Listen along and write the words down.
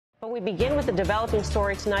But we begin with a developing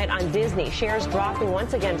story tonight on Disney. Shares dropping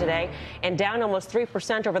once again today and down almost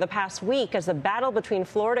 3% over the past week as the battle between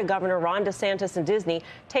Florida Governor Ron Desantis and Disney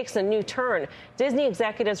takes a new turn. Disney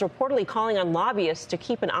executives reportedly calling on lobbyists to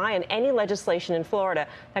keep an eye on any legislation in Florida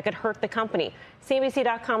that could hurt the company.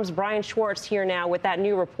 CNBC.com's Brian Schwartz here now with that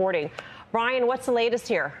new reporting. Brian, what's the latest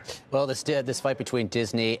here? Well, this fight between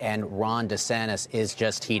Disney and Ron DeSantis is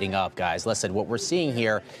just heating up, guys. Listen, what we're seeing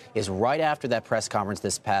here is right after that press conference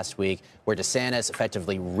this past week where DeSantis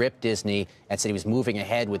effectively ripped Disney and said he was moving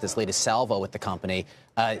ahead with this latest salvo with the company.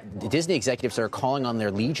 The Disney executives are calling on their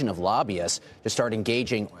legion of lobbyists to start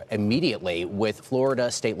engaging immediately with Florida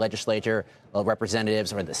state legislature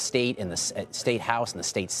representatives or the state and the state house and the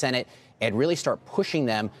state senate and really start pushing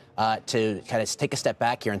them to kind of take a step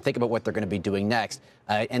back here and think about what they're going to be doing next.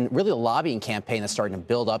 And really the lobbying campaign that's starting to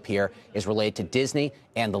build up here is related to Disney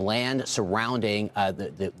and the land surrounding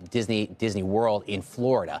the Disney World in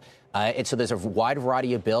Florida. And so there's a wide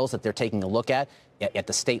variety of bills that they're taking a look at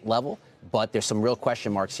the state level. But there's some real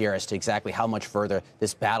question marks here as to exactly how much further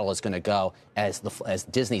this battle is going to go as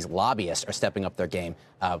Disney's lobbyists are stepping up their game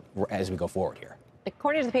as we go forward here.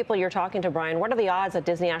 According to the people you're talking to, Brian, what are the odds that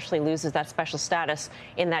Disney actually loses that special status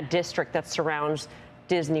in that district that surrounds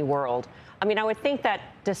Disney World? I mean, I would think that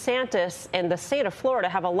DeSantis and the state of Florida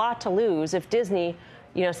have a lot to lose if Disney,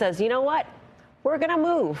 says, you know what? We're going to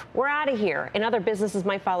move. We're out of here. And other businesses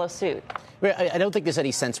might follow suit. I don't think there's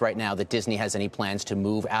any sense right now that Disney has any plans to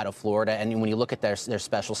move out of Florida. And when you look at their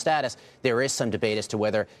special status, there is some debate as to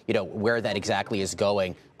whether, where that exactly is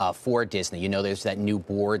going for Disney. There's that new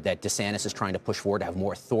board that DeSantis is trying to push forward to have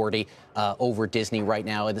more authority over Disney right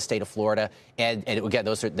now in the state of Florida. And again,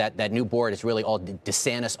 that new board is really all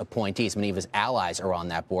DeSantis appointees. Many of his allies are on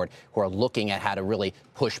that board who are looking at how to really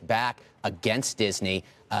push back against Disney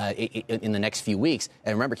in the next few weeks.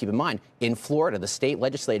 And remember, keep in mind, in Florida, the state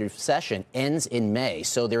legislative session ends in May.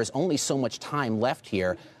 So there is only so much time left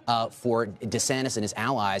here for DeSantis and his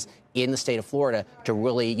allies in the state of Florida to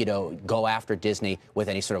really, go after Disney with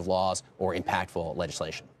any sort of laws or impactful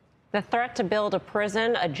legislation. The threat to build a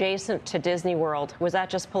prison adjacent to Disney World, was that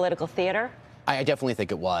just political theater? I definitely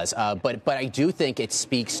think it was. But I do think it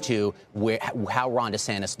speaks to how Ron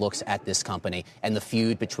DeSantis looks at this company and the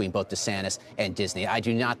feud between both DeSantis and Disney. I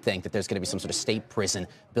do not think that there's going to be some sort of state prison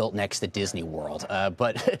built next to Disney World.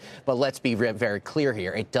 But let's be very clear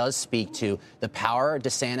here. It does speak to the power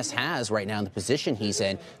DeSantis has right now in the position he's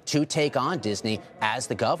in to take on Disney as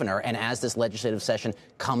the governor and as this legislative session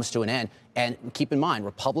comes to an end. And keep in mind,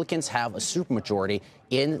 Republicans have a supermajority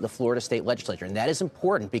in the Florida state legislature. And that is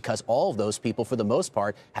important because all of those people, for the most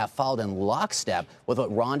part, have followed in lockstep with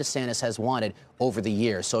what Ron DeSantis has wanted over the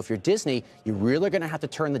years. So if you're Disney, you're really going to have to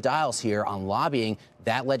turn the dials here on lobbying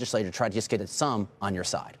that legislature to try to just get some on your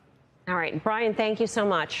side. All right, Brian, thank you so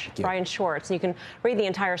much. Brian Schwartz. You can read the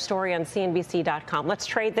entire story on CNBC.com. Let's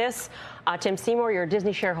trade this. Tim Seymour, you're a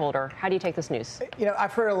Disney shareholder. How do you take this news?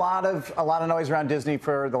 I've heard a lot of noise around Disney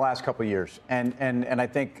for the last couple of years, and I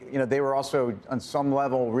think they were also on some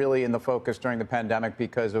level really in the focus during the pandemic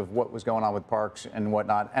because of what was going on with parks and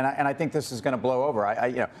whatnot. And I think this is going to blow over.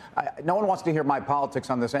 No one wants to hear my politics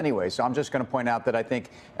on this anyway, so I'm just going to point out that I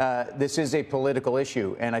think this is a political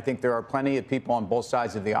issue, and I think there are plenty of people on both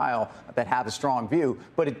sides of the aisle that have a strong view.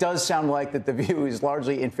 But it does sound like that the view is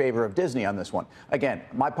largely in favor of Disney on this one. Again,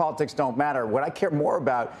 my politics don't matter. What I care more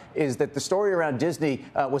about is that the story around Disney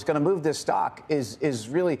was going to move this stock is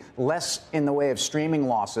really less in the way of streaming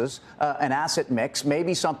losses, an asset mix,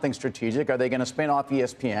 maybe something strategic. Are they going to spin off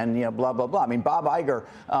ESPN? Blah, blah, blah. I mean, Bob Iger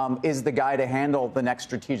is the guy to handle the next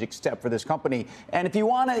strategic step for this company. And if you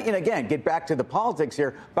want to, again, get back to the politics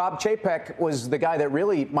here, Bob Chapek was the guy that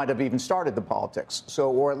really might have even started the politics. So,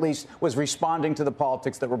 or at least was responding to the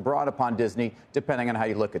politics that were brought upon Disney, depending on how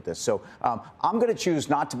you look at this. So I'm going to choose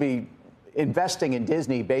not to be investing in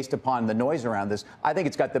Disney based upon the noise around this. I think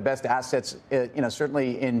it's got the best assets,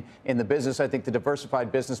 certainly in the business. I think the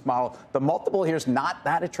diversified business model, the multiple here is not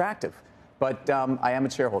that attractive, but I am a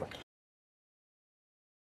shareholder.